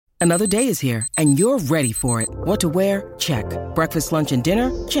Another day is here, and you're ready for it. What to wear? Check. Breakfast, lunch, and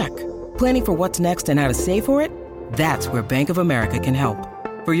dinner? Check. Planning for what's next and how to save for it? That's where Bank of America can help.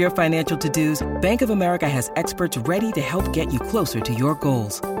 For your financial to-dos, Bank of America has experts ready to help get you closer to your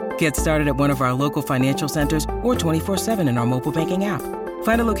goals. Get started at one of our local financial centers or 24/7 in our mobile banking app.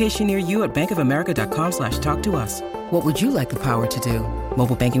 Find a location near you at bankofamerica.com/talktous. What would you like the power to do?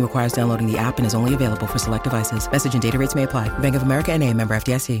 Mobile banking requires downloading the app and is only available for select devices. Message and data rates may apply. Bank of America N.A., member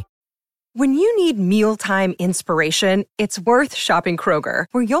FDIC. When you need mealtime inspiration, it's worth shopping Kroger,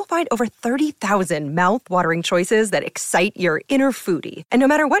 where you'll find over 30,000 mouth-watering choices that excite your inner foodie. And no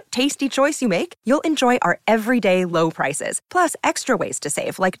matter what tasty choice you make, you'll enjoy our everyday low prices, plus extra ways to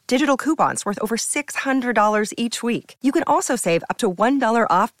save, like digital coupons worth over $600 each week. You can also save up to $1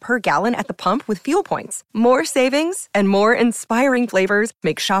 off per gallon at the pump with fuel points. More savings and more inspiring flavors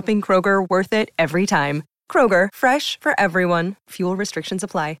make shopping Kroger worth it every time. Kroger, fresh for everyone. Fuel restrictions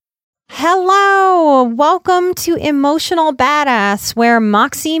apply. Hello, welcome to Emotional Badass, where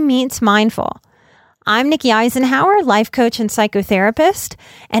Moxie meets Mindful. I'm Nikki Eisenhower, life coach and psychotherapist,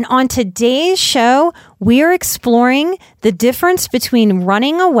 and on today's show, we're exploring the difference between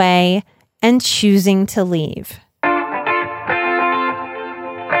running away and choosing to leave.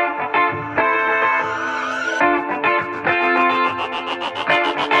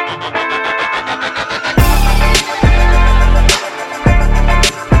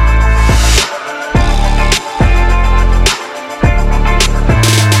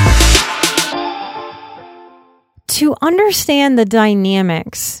 To understand the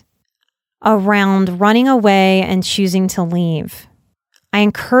dynamics around running away and choosing to leave, I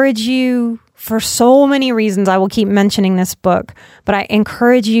encourage you, for so many reasons, I will keep mentioning this book, but I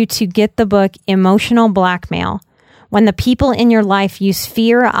encourage you to get the book Emotional Blackmail: When the People in Your Life Use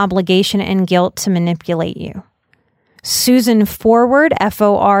Fear, Obligation, and Guilt to Manipulate You. Susan Forward,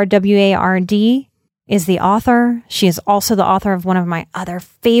 Forward, is the author. She is also the author of one of my other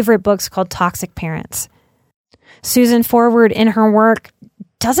favorite books called Toxic Parents. Susan Forward in her work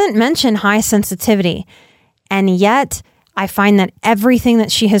doesn't mention high sensitivity, and yet I find that everything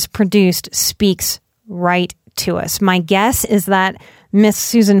that she has produced speaks right to us. My guess is that Miss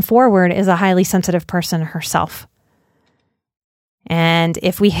Susan Forward is a highly sensitive person herself. And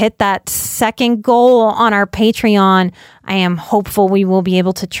if we hit that second goal on our Patreon, I am hopeful we will be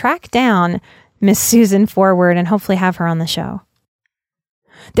able to track down Miss Susan Forward and hopefully have her on the show.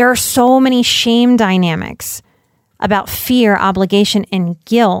 There are so many shame dynamics about fear, obligation, and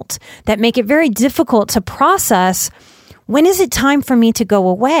guilt that make it very difficult to process, when is it time for me to go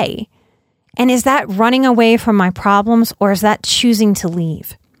away? And is that running away from my problems, or is that choosing to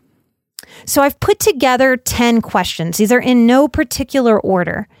leave? So I've put together 10 questions. These are in no particular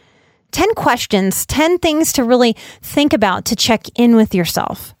order. 10 questions, 10 things to really think about, to check in with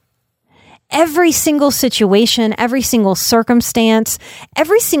yourself. Every single situation, every single circumstance,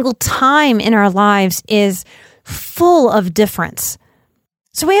 every single time in our lives is full of difference.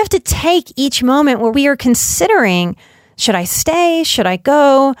 So we have to take each moment where we are considering, should I stay? Should I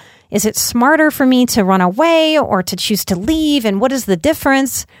go? Is it smarter for me to run away or to choose to leave? And what is the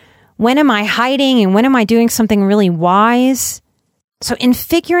difference? When am I hiding and when am I doing something really wise? So in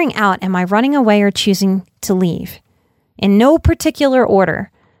figuring out, am I running away or choosing to leave? In no particular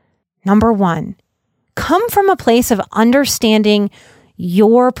order. Number 1, come from a place of understanding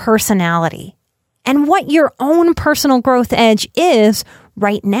your personality and what your own personal growth edge is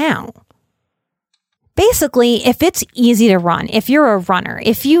right now. Basically, if it's easy to run, if you're a runner,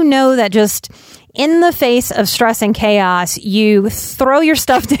 if you know that just in the face of stress and chaos, you throw your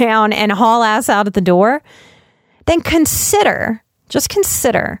stuff down and haul ass out at the door, then just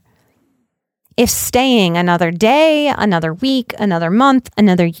consider if staying another day, another week, another month,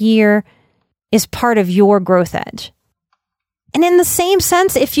 another year is part of your growth edge. And in the same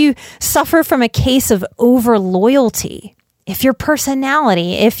sense, if you suffer from a case of over loyalty, if your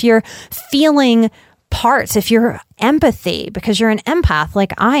personality, if you're feeling parts, if you're empathy, because you're an empath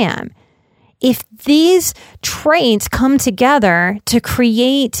like I am, if these traits come together to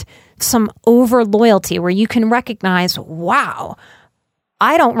create some over loyalty where you can recognize, wow,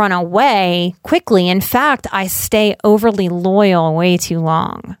 I don't run away quickly. In fact, I stay overly loyal way too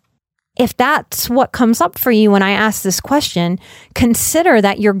long. If that's what comes up for you when I ask this question, consider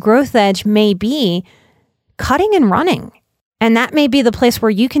that your growth edge may be cutting and running. And that may be the place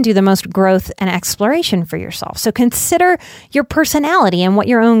where you can do the most growth and exploration for yourself. So consider your personality and what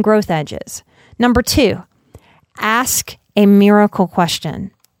your own growth edge is. Number 2, ask a miracle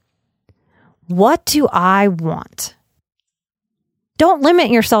question. What do I want? Don't limit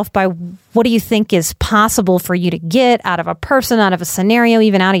yourself by what do you think is possible for you to get out of a person, out of a scenario,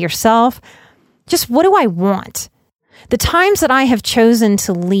 even out of yourself. Just what do I want? The times that I have chosen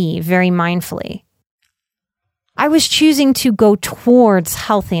to leave very mindfully, I was choosing to go towards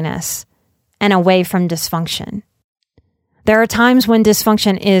healthiness and away from dysfunction. There are times when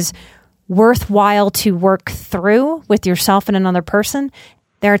dysfunction is worthwhile to work through with yourself and another person.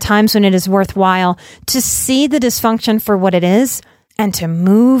 There are times when it is worthwhile to see the dysfunction for what it is and to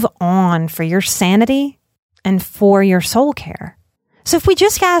move on for your sanity and for your soul care. So if we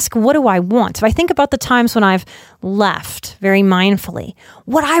just ask, what do I want? If I think about the times when I've left very mindfully,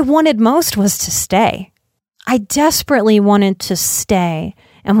 what I wanted most was to stay. I desperately wanted to stay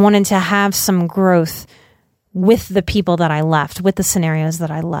and wanted to have some growth with the people that I left, with the scenarios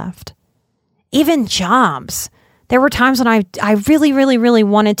that I left. Even jobs. There were times when I really, really, really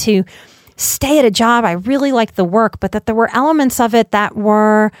wanted to stay at a job. I really liked the work, but that there were elements of it that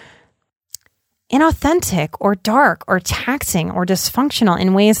were inauthentic or dark or taxing or dysfunctional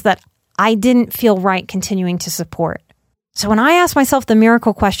in ways that I didn't feel right continuing to support. So when I ask myself the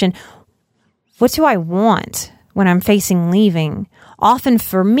miracle question, what do I want when I'm facing leaving? Often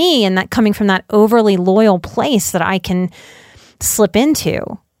for me, and that coming from that overly loyal place that I can slip into,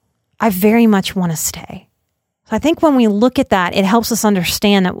 I very much want to stay. So I think when we look at that, it helps us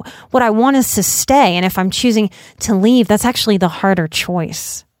understand that what I want is to stay. And if I'm choosing to leave, that's actually the harder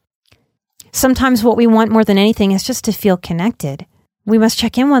choice. Sometimes what we want more than anything is just to feel connected. We must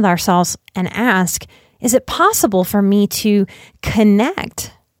check in with ourselves and ask, is it possible for me to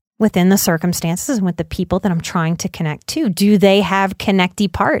connect within the circumstances and with the people that I'm trying to connect to? Do they have connecty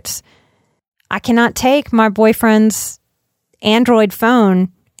parts? I cannot take my boyfriend's Android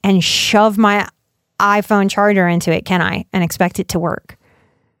phone and shove my iPhone charger into it, can I? And expect it to work.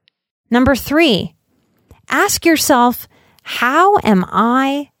 Number 3, ask yourself, how am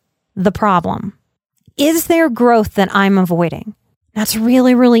I the problem? Is there growth that I'm avoiding? That's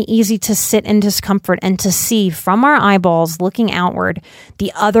really, really easy to sit in discomfort and to see from our eyeballs looking outward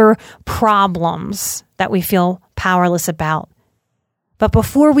the other problems that we feel powerless about. But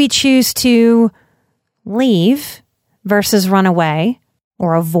before we choose to leave versus run away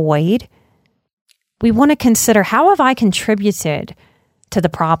or avoid, we want to consider, how have I contributed to the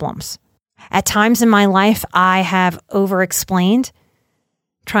problems? At times in my life, I have over-explained,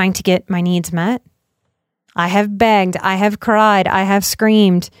 trying to get my needs met. I have begged, I have cried, I have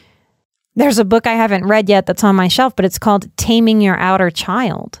screamed. There's a book I haven't read yet that's on my shelf, but it's called Taming Your Outer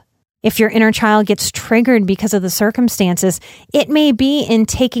Child. If your inner child gets triggered because of the circumstances, it may be in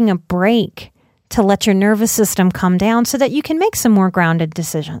taking a break to let your nervous system come down so that you can make some more grounded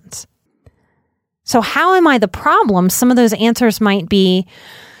decisions. So how am I the problem? Some of those answers might be,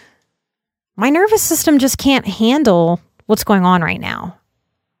 my nervous system just can't handle what's going on right now.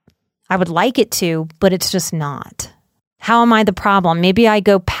 I would like it to, but it's just not. How am I the problem? Maybe I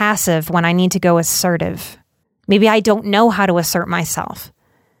go passive when I need to go assertive. Maybe I don't know how to assert myself.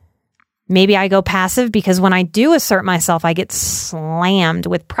 Maybe I go passive because when I do assert myself, I get slammed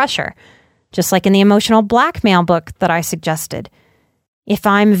with pressure, just like in the emotional blackmail book that I suggested. If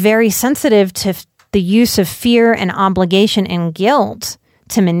I'm very sensitive to the use of fear and obligation and guilt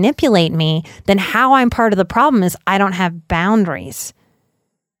to manipulate me, then how I'm part of the problem is I don't have boundaries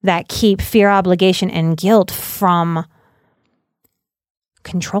that keep fear, obligation, and guilt from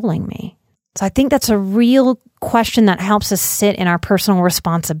controlling me. So I think that's a real question that helps us sit in our personal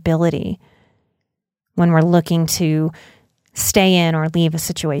responsibility when we're looking to stay in or leave a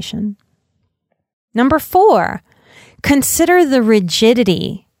situation. Number 4, consider the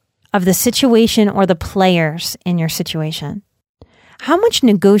rigidity of the situation or the players in your situation. How much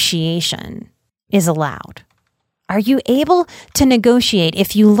negotiation is allowed? Are you able to negotiate?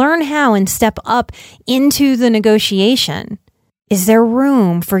 If you learn how and step up into the negotiation, is there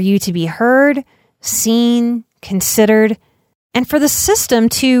room for you to be heard, seen, considered, and for the system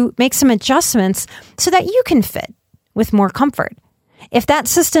to make some adjustments so that you can fit with more comfort? If that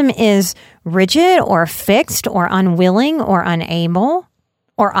system is rigid or fixed or unwilling or unable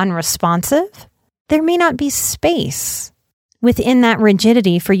or unresponsive, there may not be space within that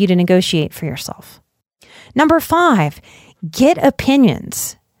rigidity for you to negotiate for yourself. Number 5, get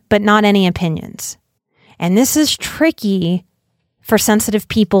opinions, but not any opinions. And this is tricky for sensitive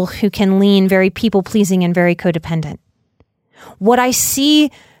people who can lean very people-pleasing and very codependent. What I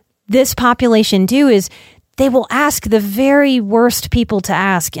see this population do is they will ask the very worst people to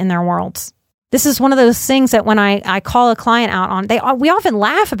ask in their worlds. This is one of those things that when I call a client out on, we often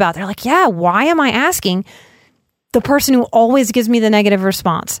laugh about. They're like, yeah, why am I asking the person who always gives me the negative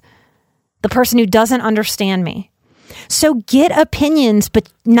response? The person who doesn't understand me. So get opinions, but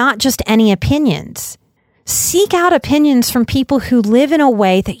not just any opinions. Seek out opinions from people who live in a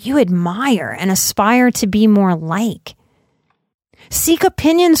way that you admire and aspire to be more like. Seek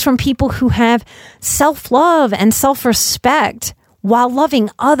opinions from people who have self-love and self-respect while loving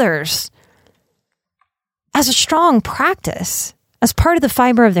others as a strong practice, as part of the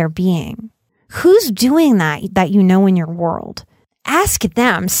fiber of their being. Who's doing that you know in your world? Ask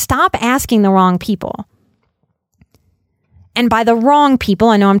them. Stop asking the wrong people. And by the wrong people,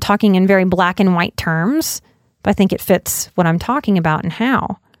 I know I'm talking in very black and white terms, but I think it fits what I'm talking about and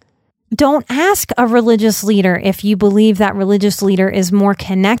how. Don't ask a religious leader if you believe that religious leader is more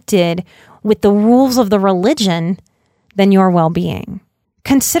connected with the rules of the religion than your well-being.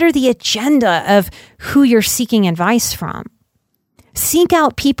 Consider the agenda of who you're seeking advice from. Seek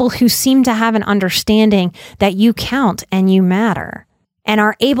out people who seem to have an understanding that you count and you matter and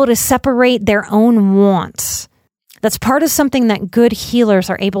are able to separate their own wants. That's part of something that good healers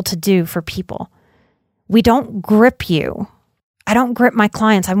are able to do for people. We don't grip you. I don't grip my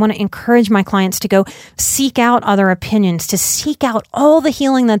clients. I want to encourage my clients to go seek out other opinions, to seek out all the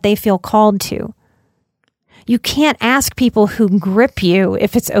healing that they feel called to. You can't ask people who grip you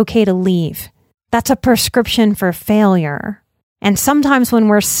if it's okay to leave. That's a prescription for failure. And sometimes when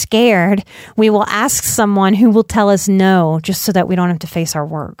we're scared, we will ask someone who will tell us no, just so that we don't have to face our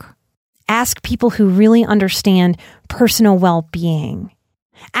work. Ask people who really understand personal well-being.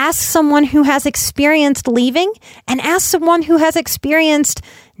 Ask someone who has experienced leaving, and ask someone who has experienced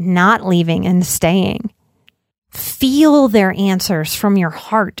not leaving and staying. Feel their answers from your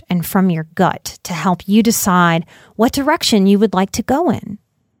heart and from your gut to help you decide what direction you would like to go in.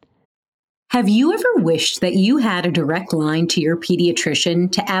 Have you ever wished that you had a direct line to your pediatrician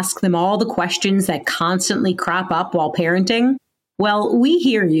to ask them all the questions that constantly crop up while parenting? Well, we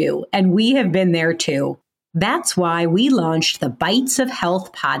hear you, and we have been there too. That's why we launched the Bites of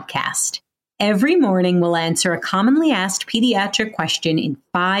Health podcast. Every morning, we'll answer a commonly asked pediatric question in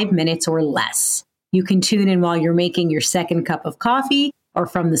 5 minutes or less. You can tune in while you're making your second cup of coffee or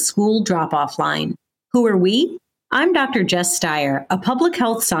from the school drop-off line. Who are we? I'm Dr. Jess Steyer, a public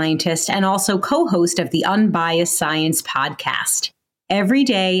health scientist and also co-host of the Unbiased Science podcast. Every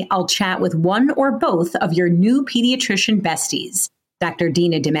day, I'll chat with one or both of your new pediatrician besties, Dr.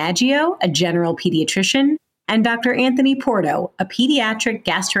 Dina DiMaggio, a general pediatrician, and Dr. Anthony Porto, a pediatric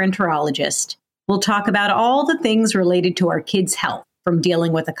gastroenterologist. We'll talk about all the things related to our kids' health, from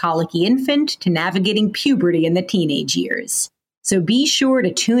dealing with a colicky infant to navigating puberty in the teenage years. So be sure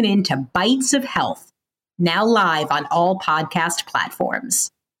to tune in to Bites of Health, now live on all podcast platforms.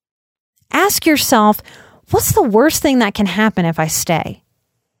 Ask yourself, what's the worst thing that can happen if I stay?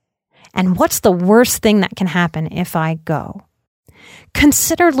 And what's the worst thing that can happen if I go?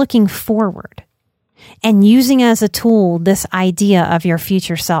 Consider looking forward and using as a tool this idea of your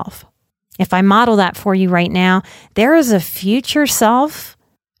future self. If I model that for you right now, there is a future self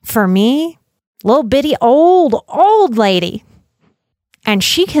for me, little bitty old lady. And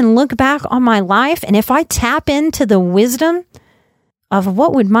she can look back on my life, and if I tap into the wisdom of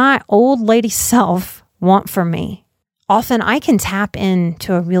what would my old lady self want from me, often I can tap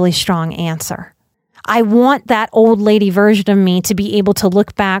into a really strong answer. I want that old lady version of me to be able to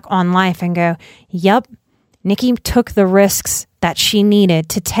look back on life and go, yep, Nikki took the risks that she needed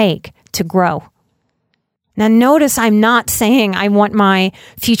to take to grow. Now notice I'm not saying I want my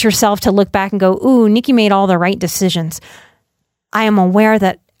future self to look back and go, ooh, Nikki made all the right decisions. I am aware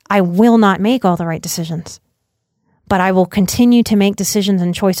that I will not make all the right decisions, but I will continue to make decisions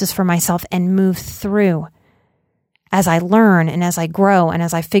and choices for myself and move through as I learn and as I grow and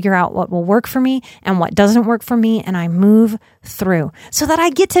as I figure out what will work for me and what doesn't work for me, and I move through so that I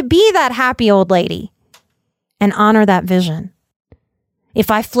get to be that happy old lady and honor that vision.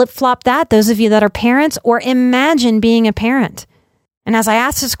 If I flip-flop that, those of you that are parents, or imagine being a parent. And as I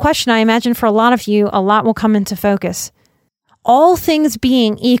ask this question, I imagine for a lot of you, a lot will come into focus. All things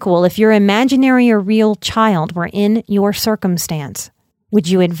being equal, if your imaginary or real child were in your circumstance, would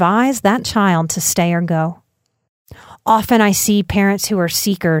you advise that child to stay or go? Often I see parents who are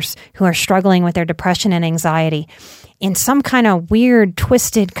seekers, who are struggling with their depression and anxiety. In some kind of weird,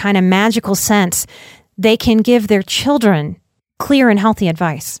 twisted, kind of magical sense, they can give their children clear and healthy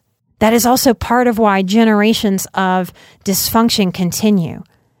advice. That is also part of why generations of dysfunction continue.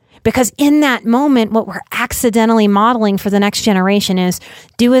 Because in that moment, what we're accidentally modeling for the next generation is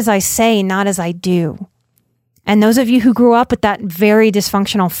do as I say, not as I do. And those of you who grew up with that very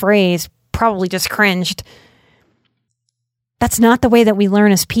dysfunctional phrase probably just cringed. That's not the way that we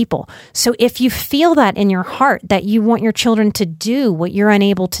learn as people. So if you feel that in your heart, that you want your children to do what you're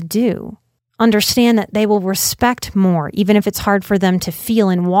unable to do, understand that they will respect more, even if it's hard for them to feel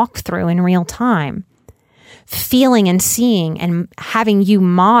and walk through in real time. Feeling and seeing and having you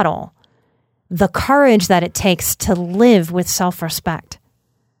model the courage that it takes to live with self-respect,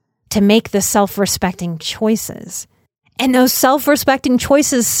 to make the self-respecting choices. And those self-respecting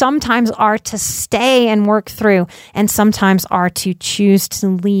choices sometimes are to stay and work through, and sometimes are to choose to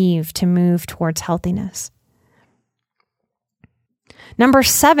leave, to move towards healthiness. Number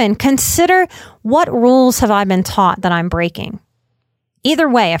 7, consider what rules have I been taught that I'm breaking? Either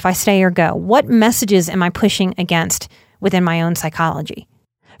way, if I stay or go, what messages am I pushing against within my own psychology?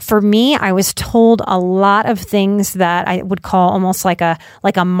 For me, I was told a lot of things that I would call almost like a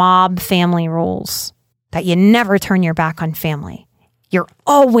mob family rules, that you never turn your back on family. You're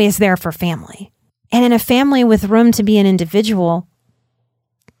always there for family. And in a family with room to be an individual,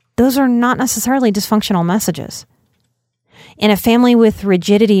 those are not necessarily dysfunctional messages. In a family with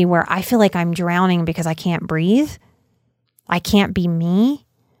rigidity where I feel like I'm drowning because I can't breathe, I can't be me,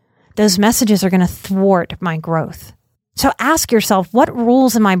 those messages are going to thwart my growth. So ask yourself, what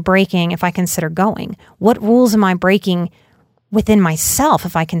rules am I breaking if I consider going? What rules am I breaking within myself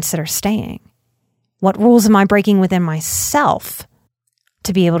if I consider staying? What rules am I breaking within myself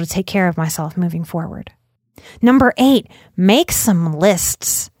to be able to take care of myself moving forward? Number 8, make some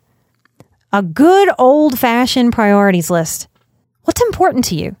lists. A good old-fashioned priorities list. What's important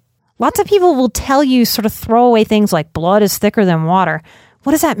to you? Lots of people will tell you sort of throwaway things like blood is thicker than water.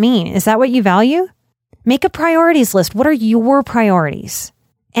 What does that mean? Is that what you value? Make a priorities list. What are your priorities?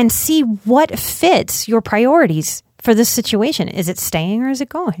 And see what fits your priorities for this situation. Is it staying or is it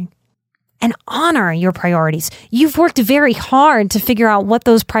going? And honor your priorities. You've worked very hard to figure out what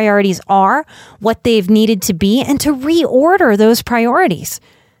those priorities are, what they've needed to be, and to reorder those priorities.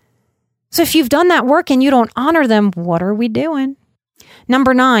 So if you've done that work and you don't honor them, what are we doing?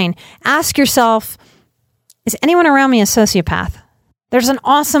 Number 9, ask yourself, is anyone around me a sociopath? There's an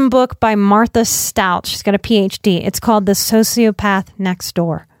awesome book by Martha Stout. She's got a PhD. It's called The Sociopath Next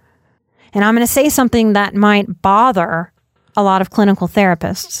Door. And I'm going to say something that might bother a lot of clinical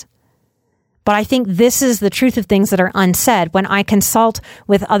therapists. But I think this is the truth of things that are unsaid. When I consult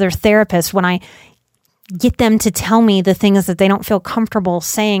with other therapists, when I get them to tell me the things that they don't feel comfortable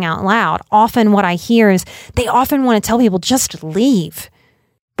saying out loud, often what I hear is they often want to tell people just leave.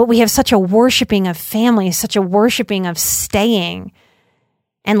 But we have such a worshiping of family, such a worshiping of staying,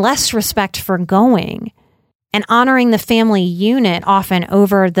 and less respect for going, and honoring the family unit often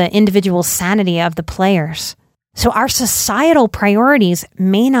over the individual sanity of the players. So our societal priorities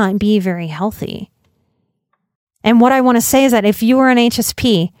may not be very healthy. And what I want to say is that if you are an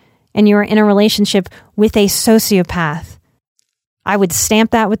HSP and you are in a relationship with a sociopath, I would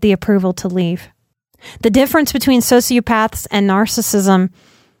stamp that with the approval to leave. The difference between sociopaths and narcissism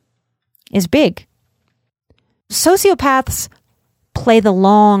is big. Sociopaths play the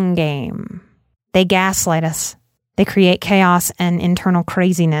long game. They gaslight us. They create chaos and internal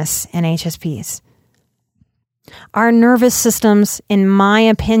craziness in HSPs. Our nervous systems, in my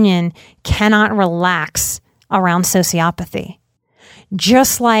opinion, cannot relax around sociopathy.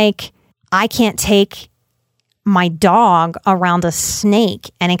 Just like I can't take my dog around a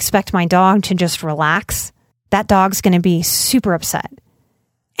snake and expect my dog to just relax, that dog's going to be super upset,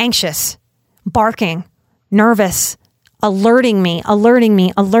 anxious, barking, nervous, alerting me.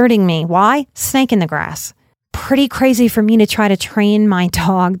 Why? Snake in the grass. Pretty crazy for me to try to train my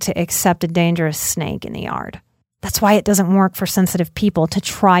dog to accept a dangerous snake in the yard. That's why it doesn't work for sensitive people to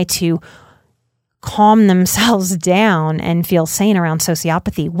try to calm themselves down and feel sane around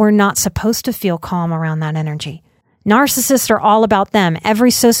sociopathy. We're not supposed to feel calm around that energy. Narcissists are all about them.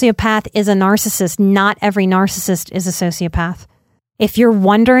 Every sociopath is a narcissist. Not every narcissist is a sociopath. If you're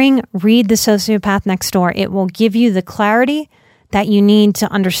wondering, read The Sociopath Next Door. It will give you the clarity that you need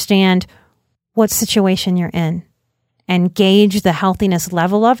to understand what situation you're in and gauge the healthiness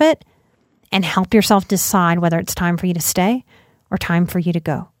level of it and help yourself decide whether it's time for you to stay or time for you to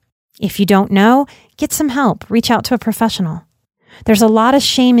go. If you don't know, get some help. Reach out to a professional. There's a lot of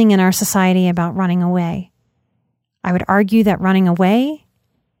shaming in our society about running away. I would argue that running away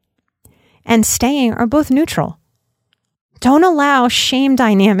and staying are both neutral. Don't allow shame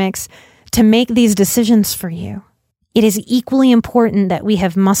dynamics to make these decisions for you. It is equally important that we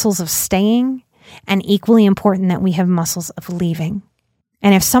have muscles of staying and equally important that we have muscles of leaving.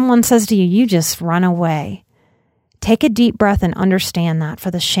 And if someone says to you, you just run away, take a deep breath and understand that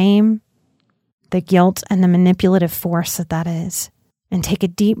for the shame, the guilt, and the manipulative force that is. And take a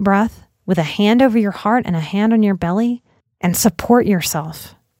deep breath with a hand over your heart and a hand on your belly and support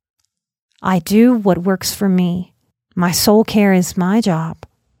yourself. I do what works for me. My soul care is my job.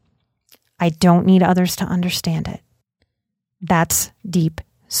 I don't need others to understand it. That's deep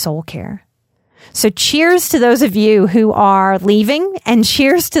soul care. So cheers to those of you who are leaving, and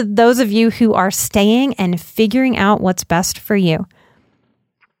cheers to those of you who are staying and figuring out what's best for you.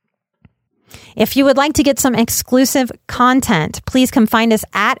 If you would like to get some exclusive content, please come find us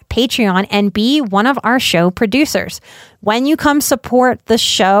at Patreon and be one of our show producers. When you come support the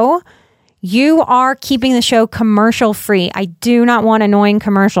show, you are keeping the show commercial free. I do not want annoying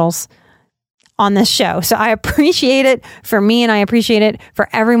commercials on this show. So I appreciate it for me, and I appreciate it for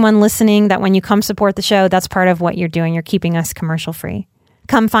everyone listening, that when you come support the show, that's part of what you're doing. You're keeping us commercial free.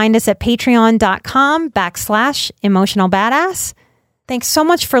 Come find us at patreon.com/emotionalbadass. Thanks so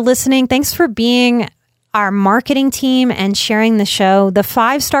much for listening. Thanks for being our marketing team and sharing the show. The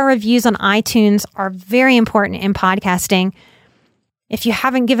 5-star reviews on iTunes are very important in podcasting. If you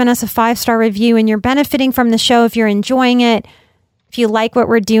haven't given us a 5-star review and you're benefiting from the show, if you're enjoying it, if you like what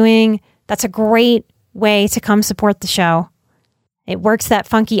we're doing, that's a great way to come support the show. It works that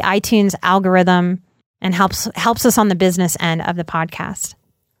funky iTunes algorithm and helps us on the business end of the podcast.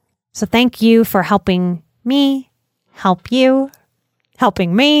 So thank you for helping me help you,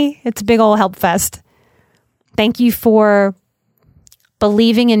 helping me. It's a big old help fest. Thank you for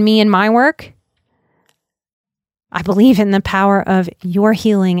believing in me and my work. I believe in the power of your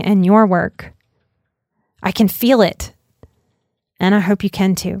healing and your work. I can feel it, and I hope you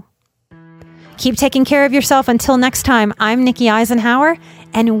can too. Keep taking care of yourself. Until next time, I'm Nikki Eisenhower,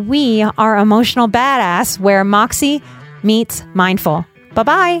 and we are Emotional Badass, where Moxie meets Mindful.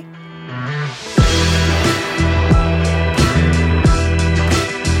 Bye-bye.